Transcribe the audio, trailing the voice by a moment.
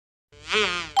The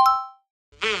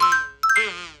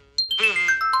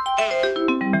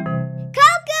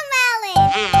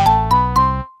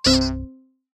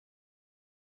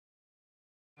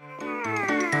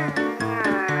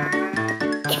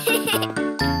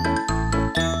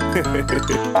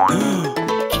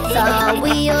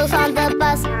wheels on the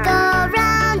bus go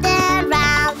round and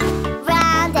round,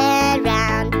 round and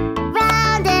round,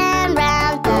 round and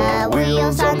round. The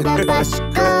wheels on the bus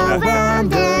go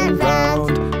round and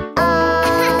round,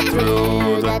 all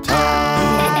through the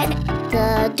town.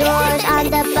 The doors on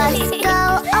the bus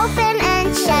go open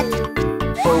and shut,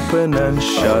 open and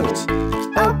shut,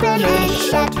 open and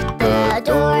shut. The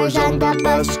doors on the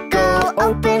bus go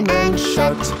open and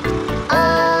shut,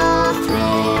 all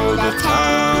through the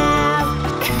town.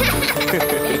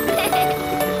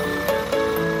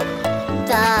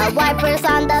 The wipers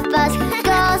on the bus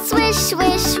go swish,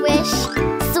 swish, swish,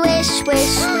 swish,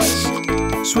 swish, swish,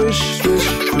 swish, swish,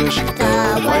 swish.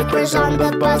 The wipers on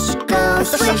the bus go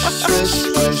swish, swish,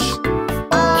 swish,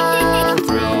 all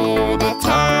through the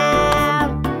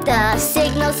town. The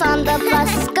signals on the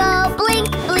bus go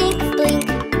blink, blink, blink,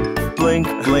 blink,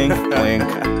 blink, blink,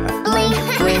 blink,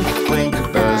 blink, blink.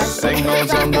 The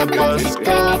signals on the bus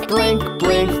go blink,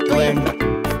 blink, blink,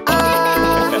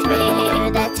 all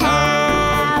through the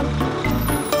town.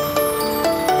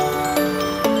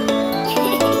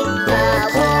 The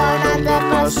horn on the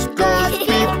bus goes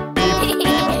beep, beep,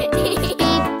 beep, beep,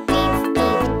 beep, beep,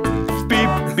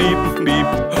 beep, beep, beep.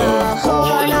 The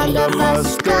horn on the bus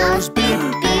goes beep,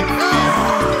 beep, beep,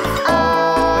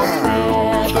 all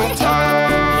through the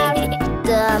town.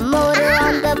 The motor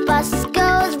on the bus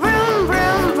goes vroom,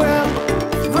 vroom, vroom,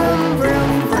 vroom,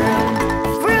 vroom, vroom,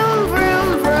 vroom, vroom,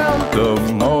 vroom. The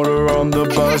motor on the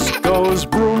bus goes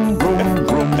vroom, vroom,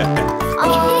 vroom,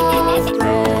 all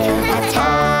through the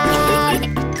town.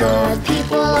 The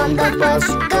people on the bus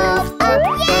go up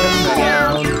and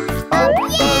down, up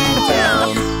and down,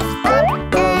 up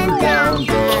and down.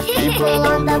 The people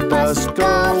on the bus go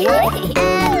up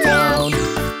and down,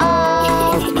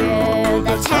 all through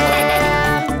the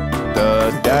town. The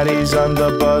daddies on the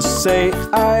bus say,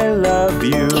 I love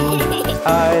you,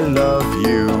 I love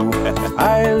you,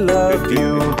 I love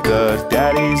you. The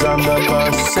daddies on the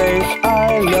bus say,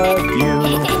 I love you,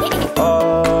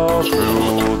 all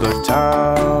through the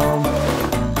town.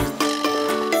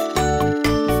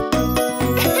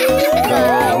 The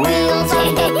wheels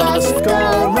on the bus go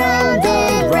round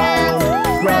and round,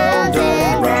 round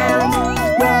and round,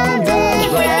 round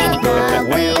and round. The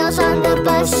wheels on the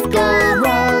bus go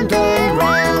round and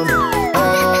round,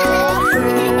 all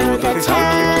through the town.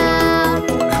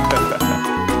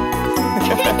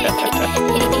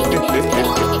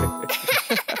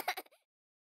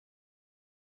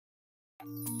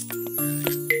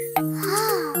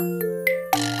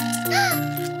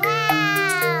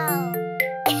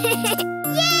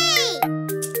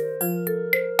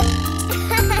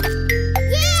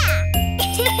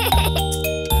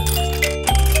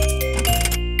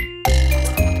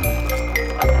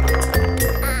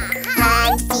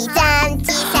 Humpty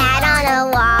Dumpty sat on a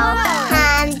wall.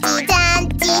 Humpty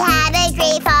Dumpty had a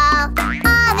great fall.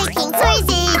 All the king's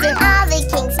horses and all the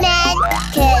king's men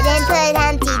couldn't put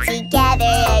Humpty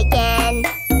together again.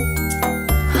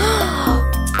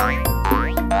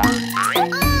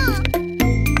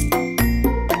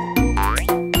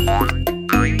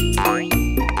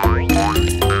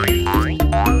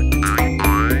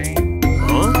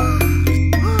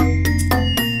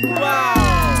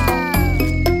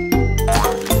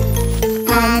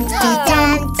 Humpty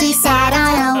Dumpty sat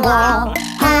on a wall.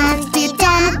 Humpty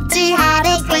Dumpty had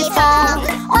a great fall.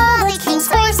 All the king's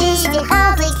horses and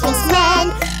all the king's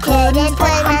men couldn't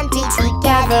put Humpty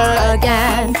together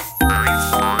again.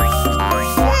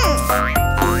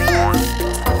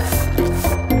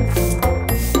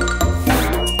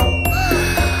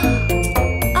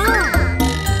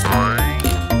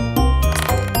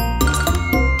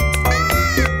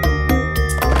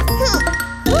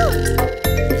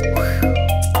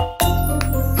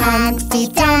 Humpty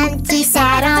Dumpty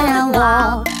sat on a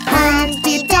wall.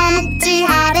 Humpty Dumpty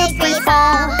had a great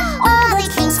fall. All the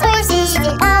king's horses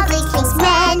and all the king's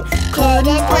men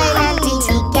couldn't put Humpty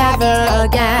together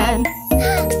again.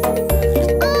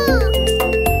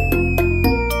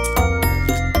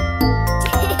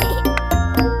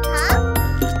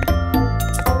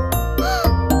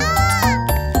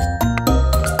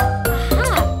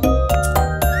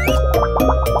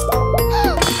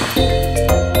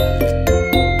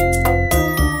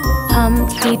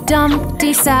 Humpty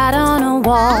Dumpty sat on a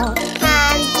wall.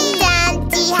 Humpty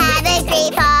Dumpty had a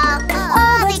great fall.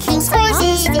 All the king's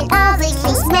horses and all the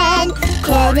king's men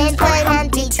couldn't put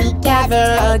Humpty together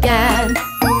never again.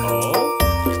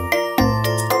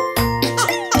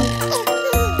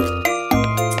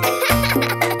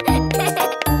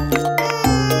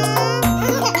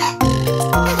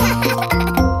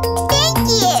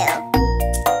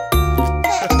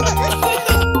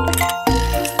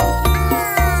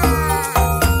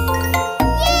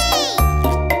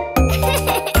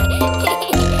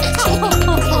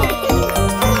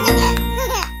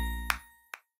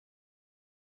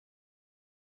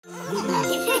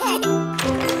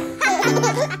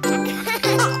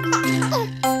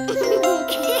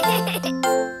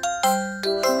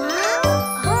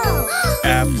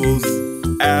 Apples,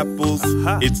 apples,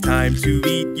 it's time to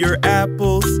eat your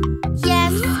apples.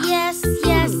 Yes, yes,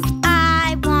 yes,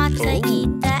 I want to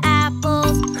eat the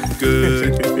apples.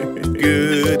 Good,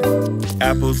 good,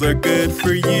 apples are good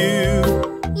for you.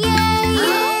 Yay,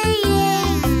 yay,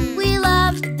 yay, we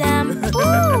love them.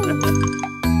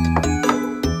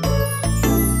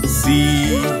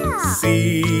 See,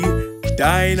 see,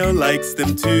 Dino likes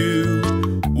them too.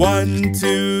 1,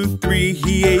 2, 3,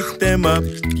 he ate them up,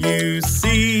 you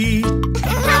see.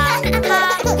 Ha,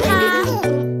 ha, ha,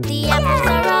 the apples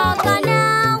are all gone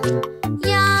now.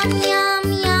 Yum, yum,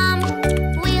 yum,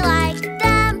 we like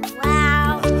them,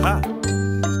 wow.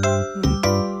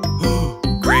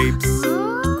 Grapes,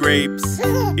 grapes,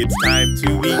 it's time to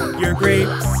eat your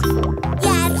grapes.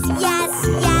 Yes, yes,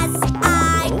 yes,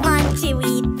 I want to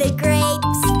eat the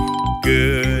grapes.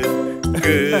 Good,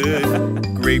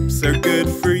 good, grapes are good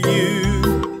for you.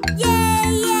 Yay,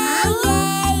 yay,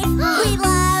 yay, we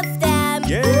love them.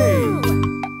 Yay!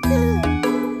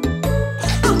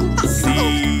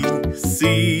 See,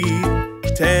 see,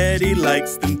 Teddy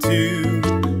likes them too.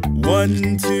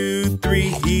 1, 2, 3,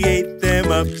 he ate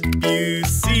them up, you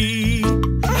see.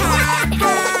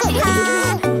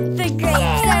 The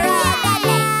grapes are all gone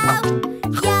now.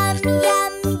 Yum,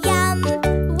 yum, yum,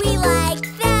 we like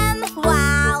them,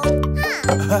 wow.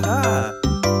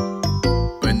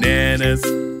 Bananas,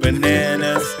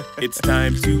 bananas, it's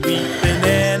time to eat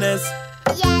bananas.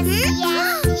 Yes,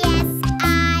 yes, yes,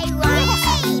 I want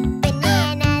to eat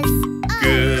bananas.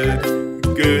 Good,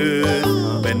 good,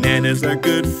 bananas are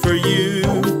good for you.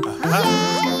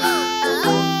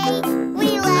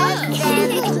 We love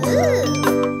them.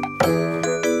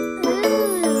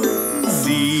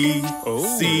 See,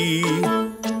 see,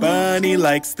 Bunny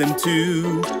likes them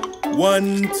too.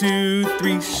 1, 2,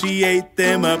 3, she ate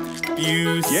them up,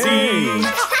 you see.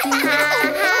 The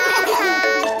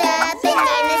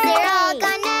bananas are all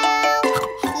gone now.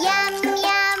 Yum,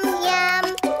 yum, yum,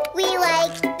 we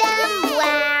like them,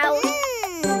 wow.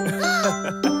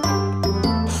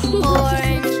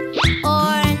 Orange,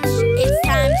 orange, it's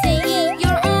time to eat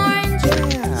your orange.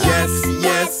 Yes,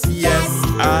 yes, yes,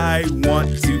 I want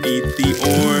to eat the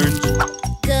orange.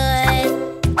 Good,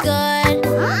 good,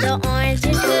 the orange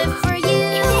is good for you.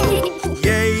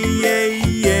 Yay, yay,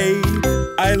 yay,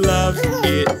 I love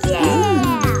it.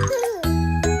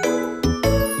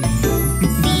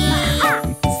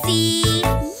 See,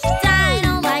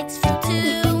 Dino likes fruit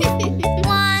too.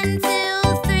 1, 2,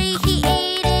 3, he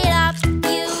ate it up,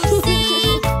 you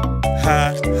see. Ha,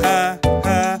 ha,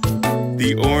 ha, the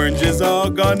orange is all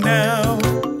gone now.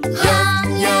 Yum,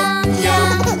 yum,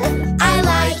 yum, I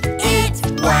like it,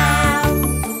 wow.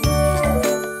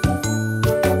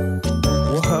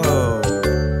 Whoa.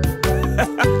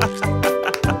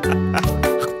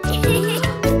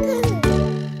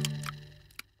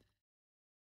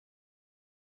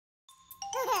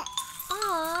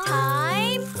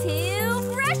 Time to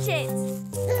brush it.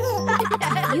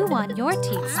 If you want your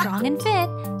teeth strong and fit,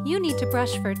 you need to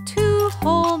brush for 2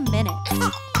 whole minutes.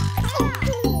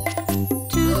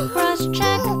 Toothbrush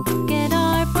check, get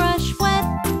our brush wet.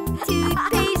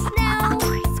 Toothpaste now,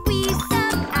 squeeze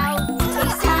some out.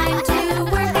 It's time to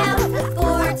work out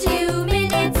for 2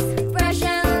 minutes. Brush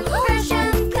 'em,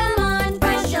 come on,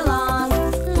 brush along.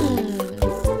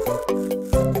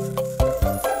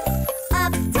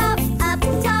 Up top,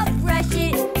 brush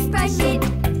it,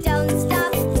 don't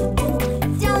stop,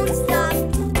 don't stop.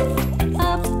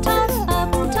 Up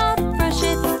top, brush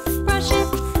it,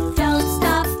 don't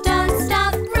stop,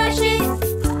 brush it.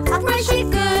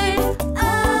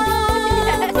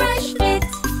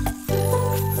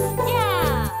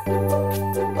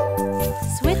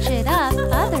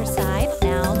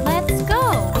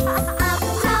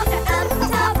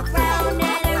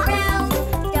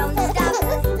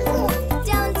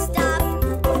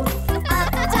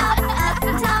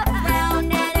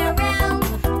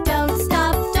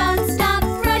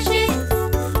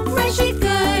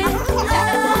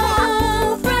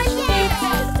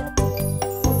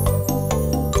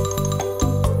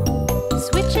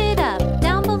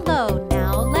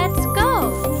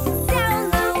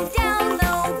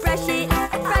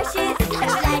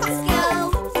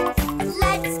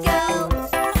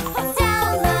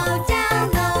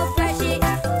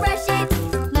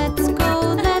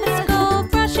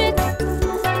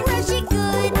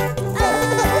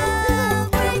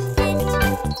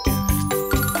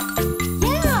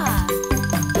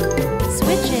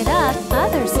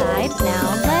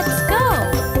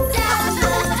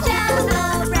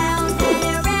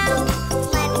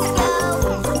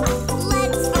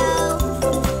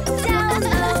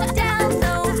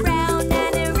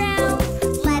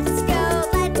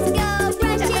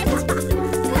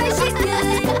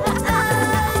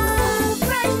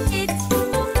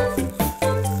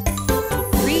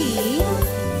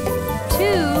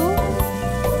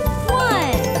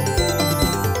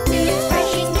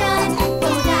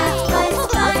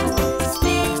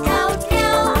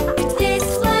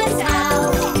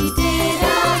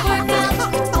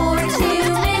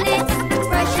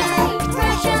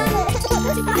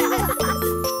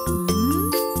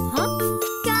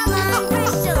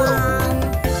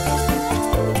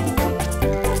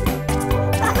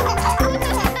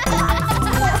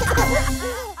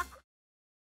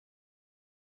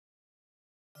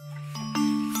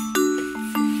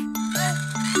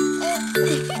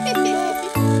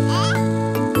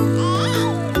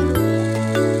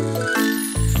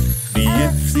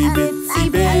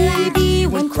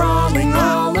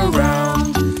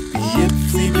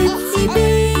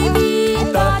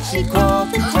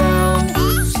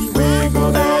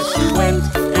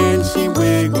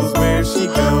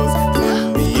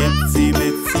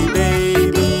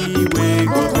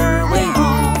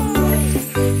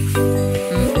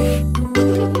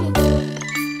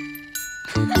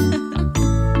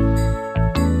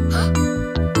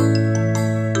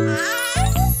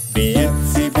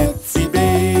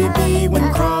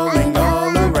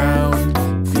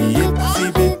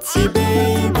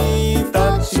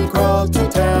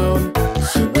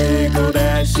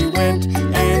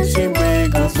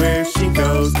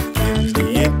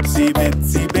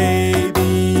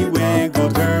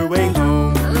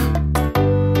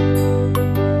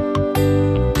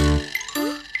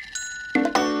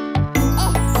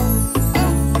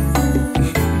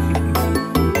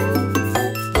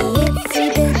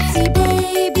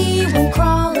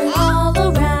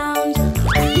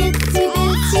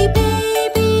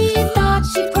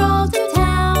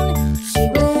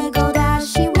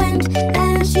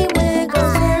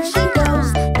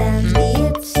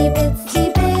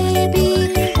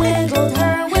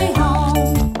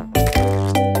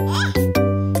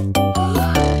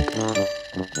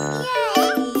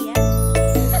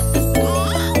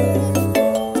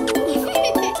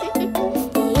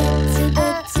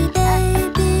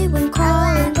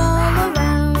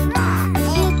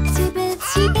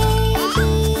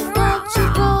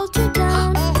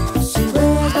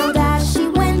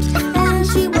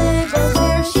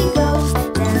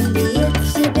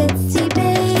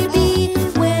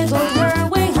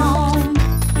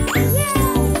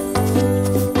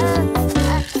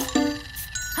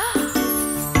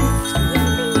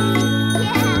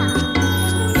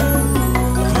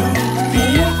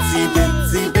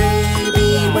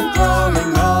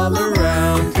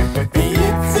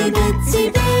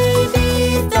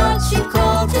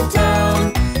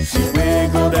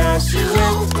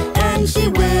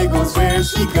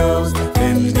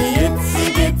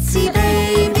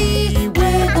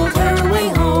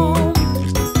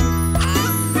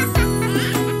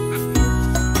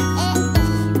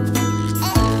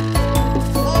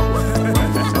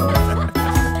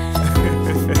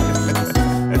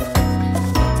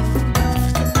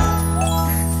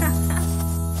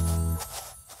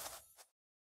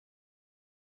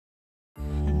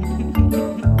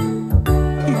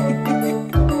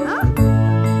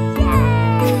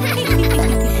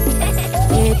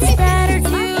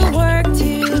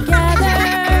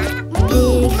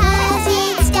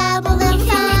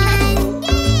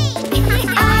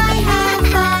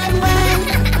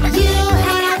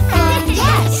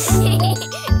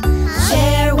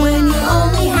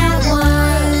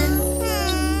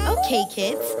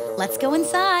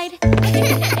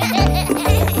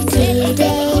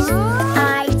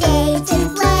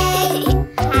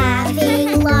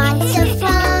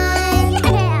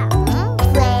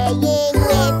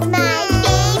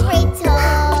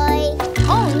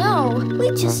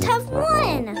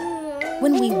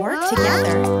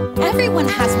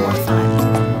 has more fun.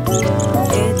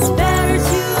 It's better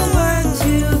to work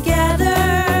together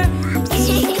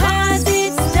because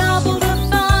it's double the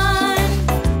fun.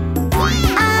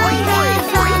 I have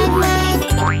fun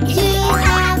when you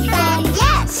have fun,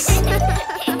 yes!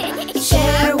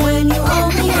 Share when you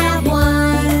only have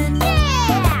one.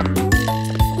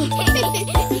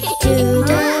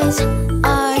 Today's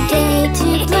our day to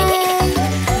play,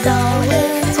 though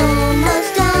it's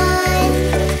almost done.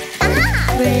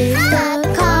 Race the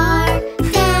car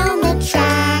down the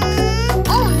track.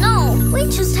 Oh no, we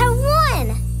just have one.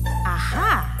 Aha!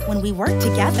 When we work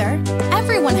together,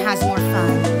 everyone has more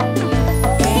fun.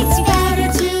 It's better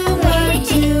to work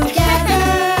together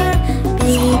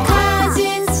because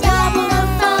it's double the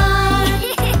fun.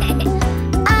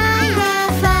 I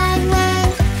have fun when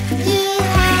you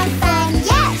have fun,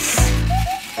 yes!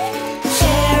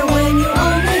 Share when you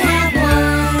only have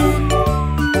one.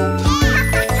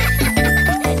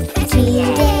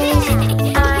 Today's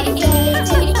our day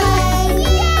to play,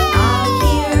 Out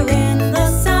here in the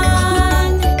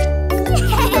sun.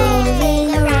 rolling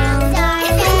around our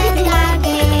head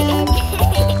garden.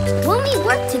 When we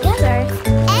work together,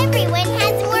 everyone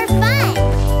has more fun.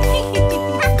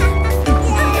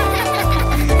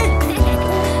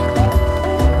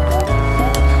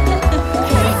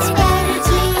 It's better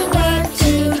to work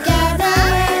together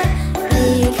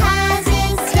because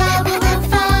it's double the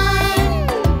fun.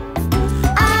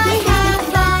 I have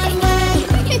fun when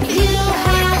you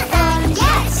have fun,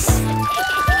 yes!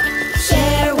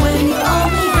 Share when you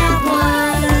only have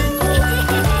one.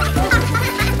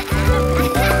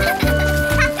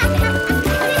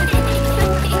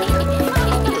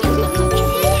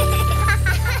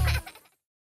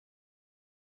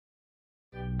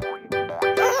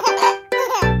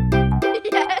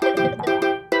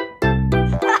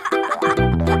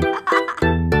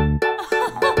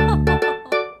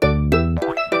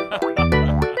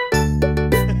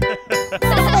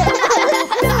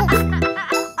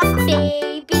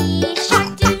 Baby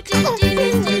shark, do do do do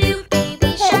do do. Baby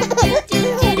shark, do do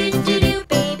do do do do.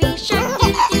 Baby shark, do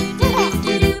do do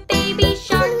do do. Baby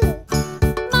shark.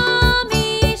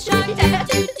 Mommy shark, do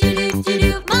do do do do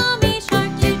do. Mommy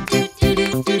shark, do do do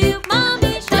do do do.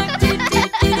 Mommy shark, do do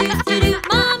do do do do.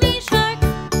 Mommy shark.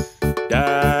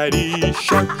 Daddy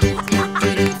shark, doo doo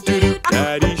doo doo doo doo.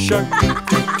 Daddy shark, doo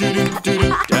doo doo doo doo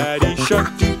doo. Daddy shark,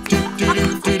 doo doo doo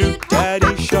doo doo doo.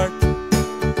 Daddy shark.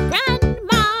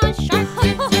 Grandma shark, do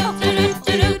do do do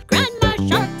do do. Grandma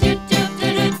shark, do do do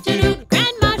do do do.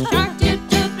 Grandma shark, do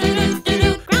do do do do do.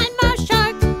 Grandma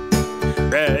shark.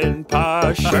 Grandpa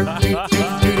shark, doo doo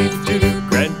doo doo doo doo.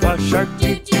 Grandpa shark,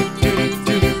 doo doo doo doo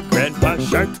doo doo. Grandpa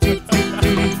shark, doo doo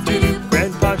doo doo doo doo.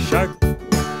 Grandpa shark.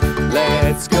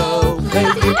 Let's go play.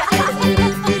 Doo doo doo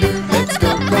doo doo doo. Let's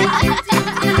go play. Doo doo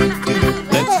doo doo doo doo.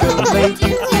 Let's go play.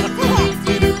 Doo doo doo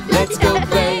doo doo. Let's go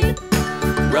play.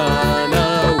 Run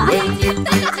away. Doo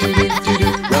doo doo doo doo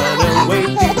doo. Run away.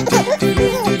 Doo doo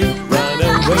doo doo doo. Run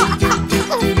away. Doo doo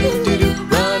doo doo doo.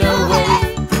 Run away.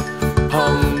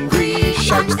 Hungry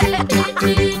sharks. Doo doo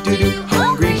doo doo doo.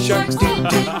 Hungry sharks. Doo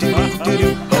doo doo doo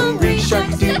doo. Hungry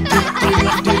sharks. Doo doo doo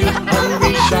doo doo.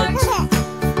 Hungry sharks.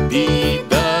 Feed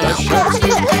the sharks. Doo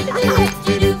doo doo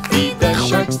doo doo. Feed the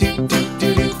sharks. Doo doo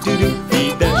doo doo doo.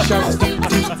 Feed the sharks. Doo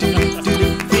doo doo doo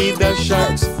doo. Feed the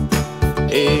sharks.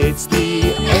 It's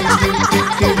the end. Doo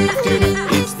doo doo doo doo.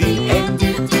 It's the end.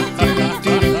 Doo doo doo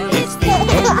doo doo. It's the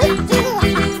end. Doo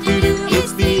doo doo doo doo.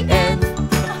 It's the end.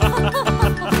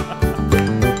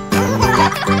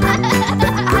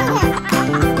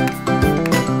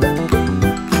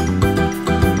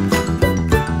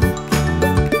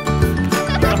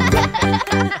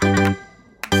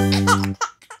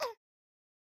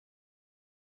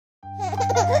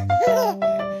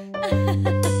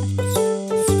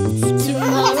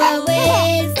 Tomorrow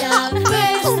is the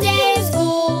first day of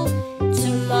school.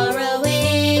 Tomorrow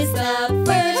is the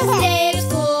first day of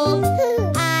school.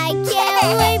 I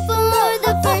can't wait for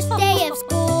the first day of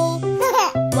school.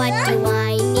 What do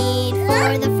I need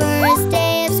for the first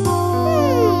day of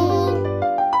school?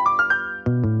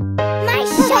 My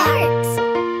sharks!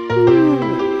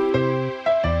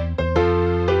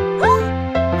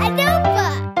 A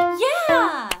notebook!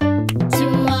 Yeah!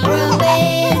 Tomorrow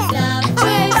is the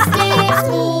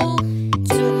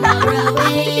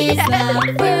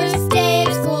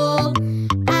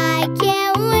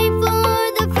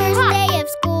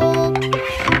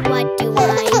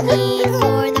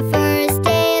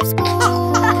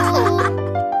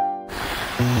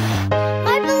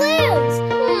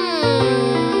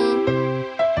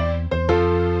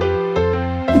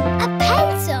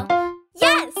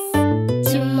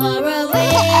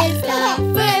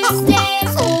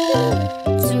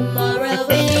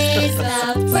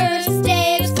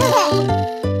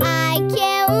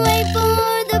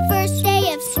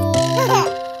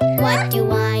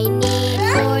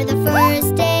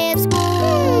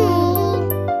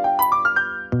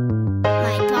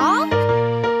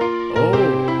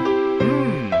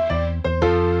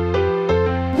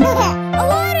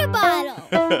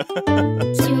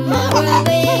Tomorrow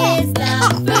is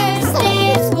the first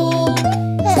day of school.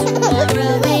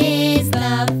 Tomorrow is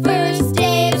the first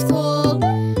day of school.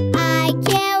 I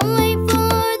can't wait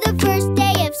for the first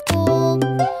day of school.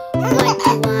 What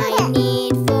do I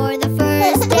need for the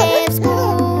first day of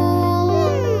school?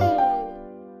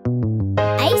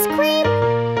 Ice cream?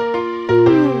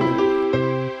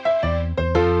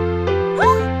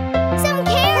 Some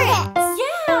carrots!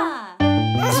 Yeah!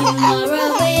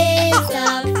 Tomorrow is the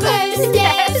first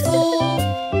day of school.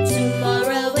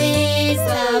 Tomorrow is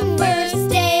the first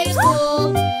day of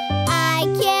school. I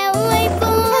can't wait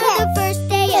for the first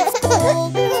day of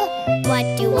school. What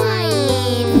do I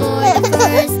need for the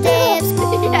first day of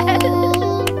school?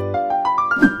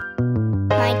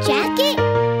 My jacket?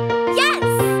 Yes!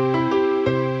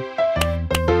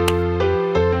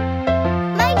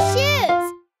 My shoes?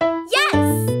 Yes!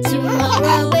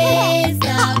 Tomorrow is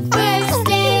the first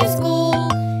day of school.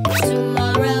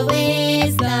 Tomorrow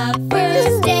is the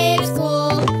first day of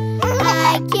school.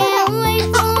 I can't wait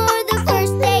for the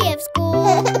first day of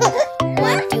school.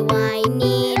 What do I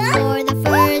need for the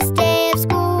first day of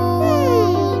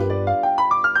school?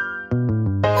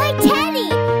 My teddy!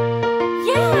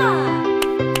 Yeah!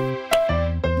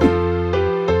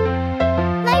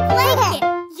 My blanket!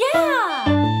 Yeah!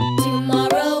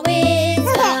 Tomorrow is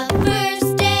the first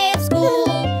day of school.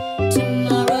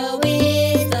 Tomorrow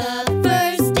is the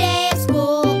first day of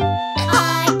school.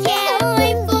 I can't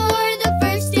wait for the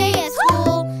first day of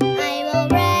school. I'm all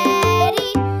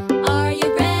ready. Are you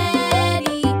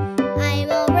ready I'm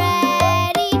all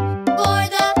ready. for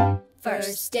the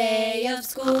first day of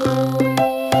school?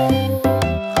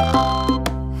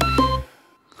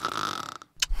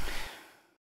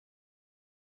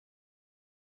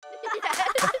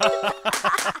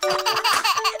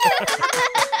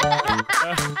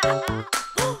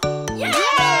 Yay!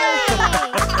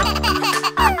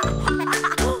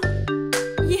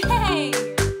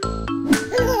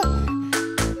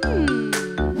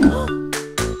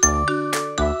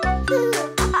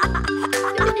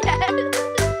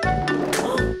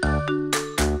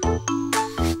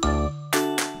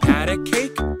 Pat a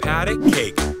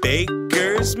cake,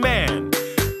 baker's man.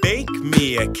 Bake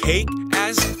me a cake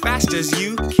as fast as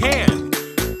you can.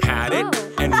 Pat it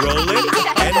and roll it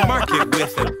and mark it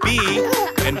with a B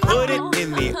and put it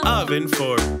in the oven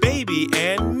for baby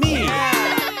and me.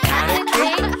 Pat a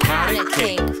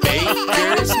cake,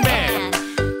 baker's man.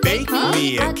 Bake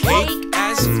me a cake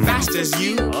as fast as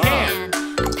you can.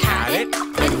 Pat it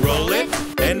and roll it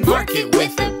and mark it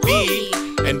with a B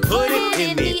and put it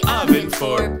in the oven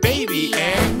for baby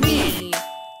and me.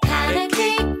 Pat a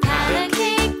cake,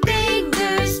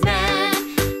 baker's man.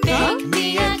 Bake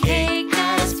me a cake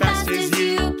as fast as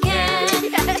you can.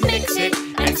 Mix it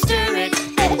and stir it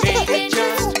and bake it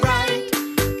just right.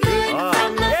 Good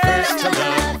from the first to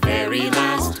the very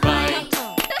last bite.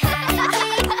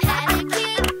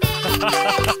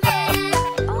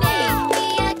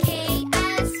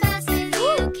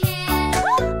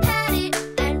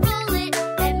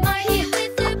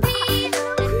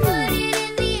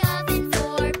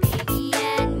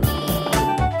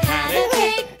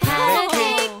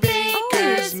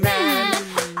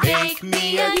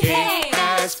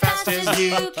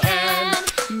 You can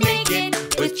make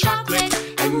it with chocolate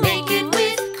and make it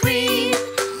with cream.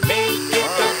 Make it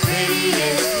the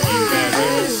prettiest you've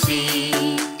ever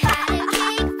seen. Pat a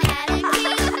cake,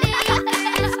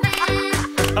 baker's man.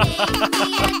 Bake me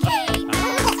a cake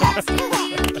as fast as you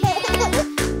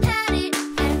can. Pat it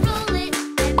and roll it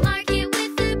and mark it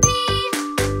with a B.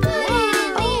 Put it in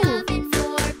the oven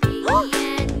for baby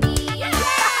and me.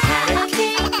 Pat a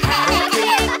cake,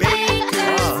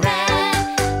 baker's man.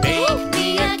 Bake me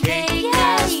a cake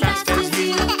as fast as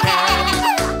you can.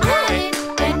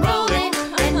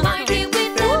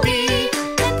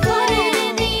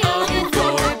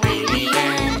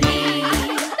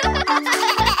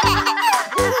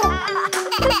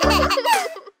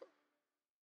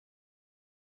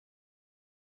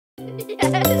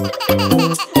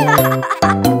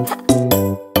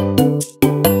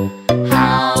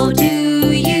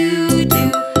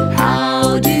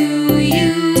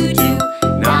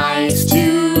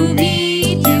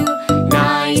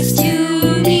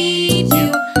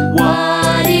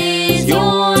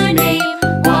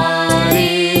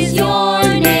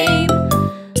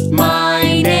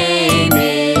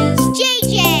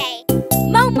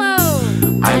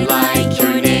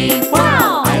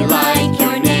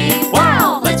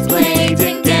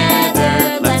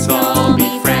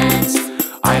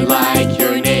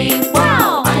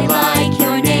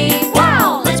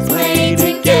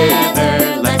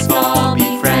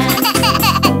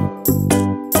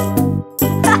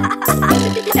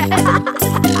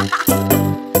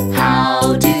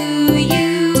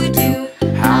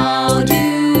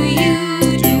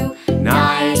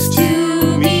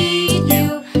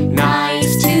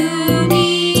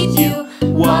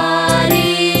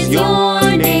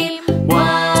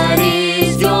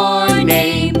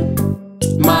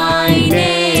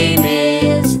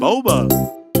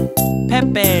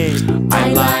 Pepe.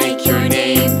 I like your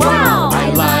name, wow!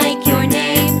 I like your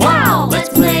name, wow! Let's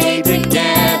play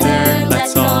together,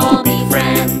 let's all be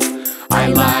friends. I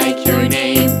like your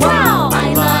name, wow!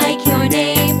 I like your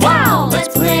name, wow!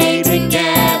 Let's play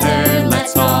together,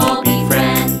 let's all be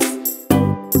friends.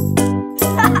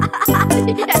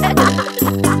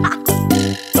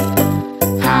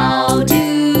 How do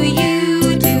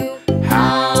you do?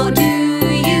 How do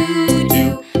you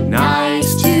do?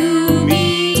 Nice to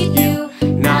meet you.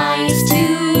 Nice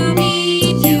to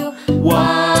meet you.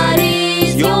 What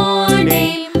is your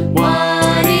name?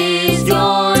 What is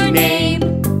your name?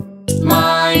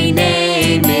 My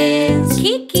name is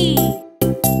Kiki.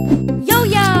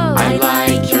 Yo-yo. I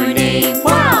like your name,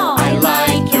 wow! I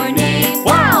like your name,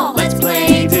 wow! Let's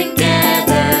play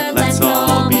together, let's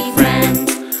all be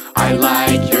friends. I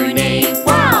like your name,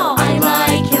 wow! I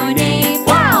like your name,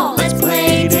 wow! Let's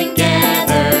play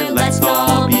together, let's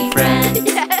all be friends.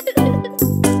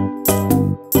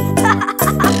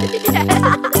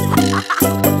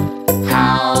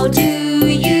 How do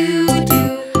you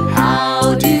do?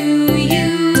 How do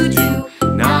you do?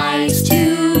 Nice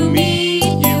to meet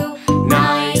you.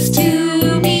 Nice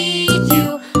to meet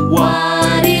you.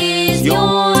 What is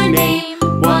your name?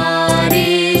 What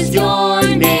is your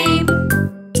name?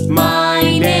 My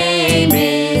name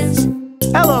is.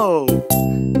 Hello,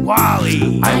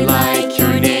 Wally. I like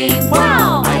your name,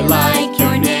 wow! I like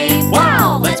your name,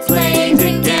 wow! Let's play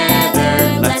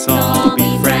together, let's all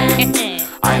be friends.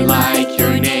 I like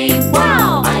your name,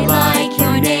 wow! I like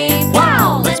your name,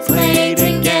 wow! Let's play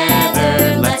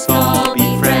together, let's all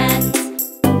be friends.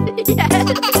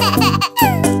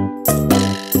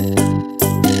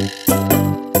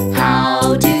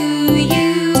 How do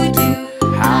you do?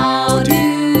 How do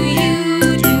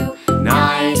you do?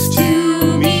 Nice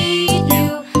to meet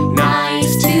you.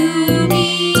 Nice to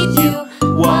meet you.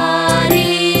 What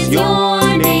is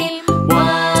your name?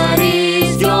 What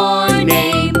is your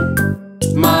name?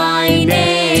 My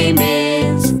name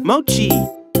is Mochi.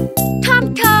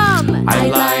 Tom-Tom. I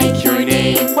like your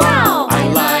name, wow! I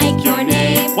like your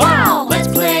name, wow! Let's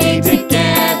play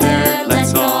together,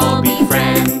 let's all be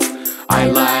friends. I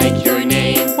like your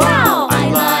name, wow! I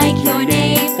like your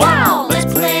name, wow!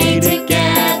 Let's play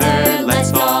together,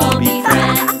 let's all be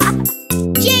friends.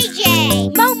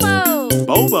 JJ. Momo.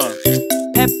 Boba.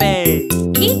 Pepe.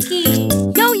 Kiki.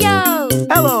 Yo-yo.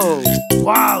 Hello,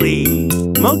 Wally.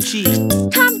 Mochi.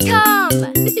 Tom-Tom.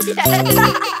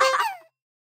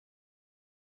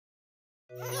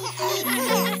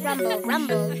 Rumble,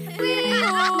 rumble.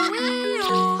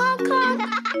 Honk, honk.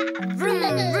 Vroom,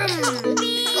 vroom.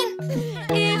 Beep.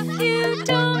 If you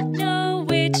don't know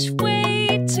which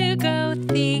way to go,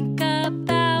 think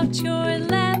about your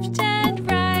left and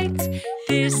right.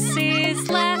 This is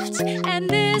left and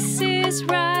this is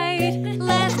right.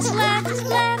 Left, left,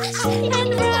 left,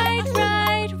 and right,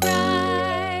 right,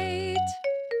 right.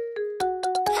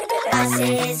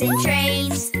 Buses and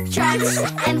trains, trucks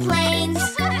and planes.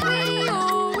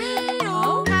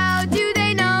 How do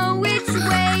they know which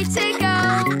way to go?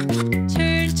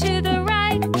 Turn to the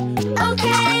right.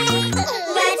 Okay,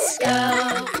 let's go.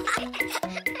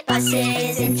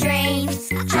 Buses and trains,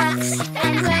 trucks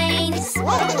and planes.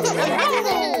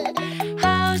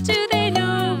 How do they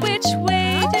know which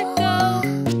way to go?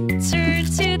 Turn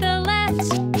to the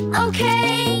left.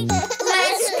 Okay,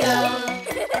 let's go.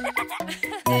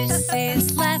 This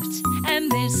is left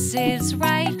and this is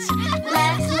right.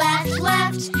 Left, left,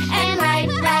 left, and right,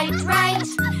 right, right.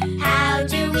 How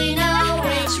do we know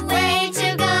which way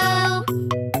to go?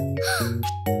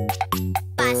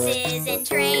 Buses and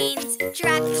trains,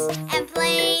 trucks and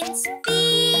planes.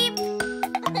 Beep.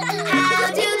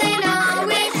 How do they know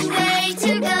which way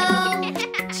to go?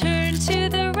 Turn to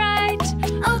the right.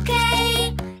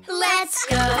 Okay, let's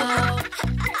go.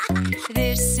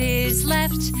 This is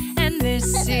left and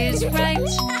this is right.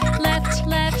 Left,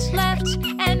 left, left,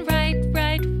 and right,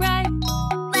 right, right.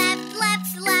 Left,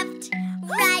 left, left,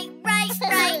 right, right,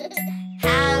 right.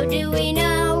 How do we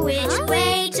know which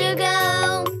way to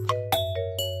go?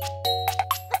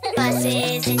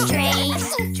 Buses and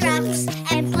trains, trucks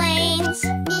and planes.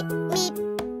 Meep, meep.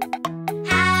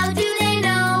 How do they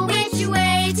know which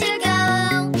way to go?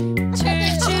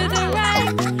 Turn to the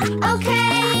right.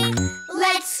 Okay,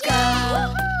 let's go.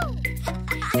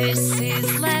 This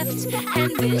is left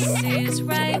and this is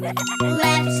right.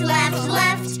 Left, left,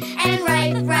 left, and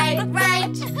right, right,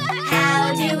 right.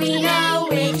 How do we know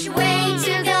which way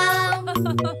to go?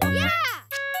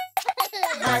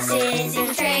 Buses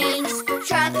and trains,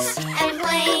 trucks and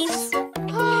planes.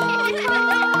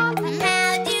 How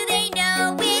do they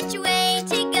know which way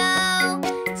to go?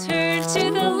 Turn to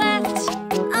the left.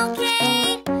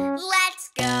 Okay, let's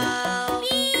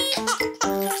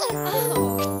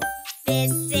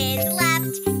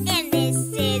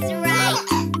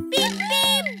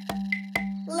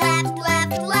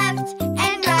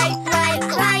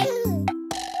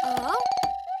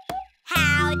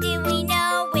How do we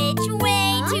know which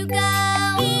way to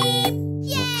go? Beep!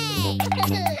 Yay!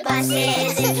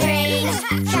 Buses and trains,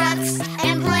 trucks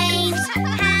and planes.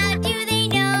 How do they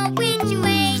know which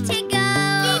way to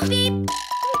go? Beep, beep.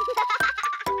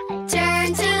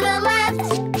 Turn to the left.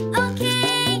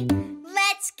 Okay,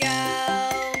 let's go.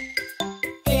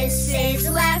 This is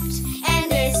left and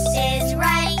this is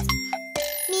right.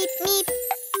 Meep, meep.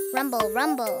 Rumble,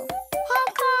 rumble.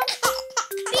 Honk, honk.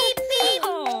 Beep, beep.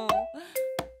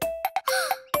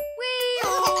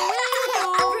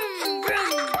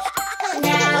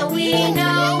 Now we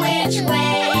know which way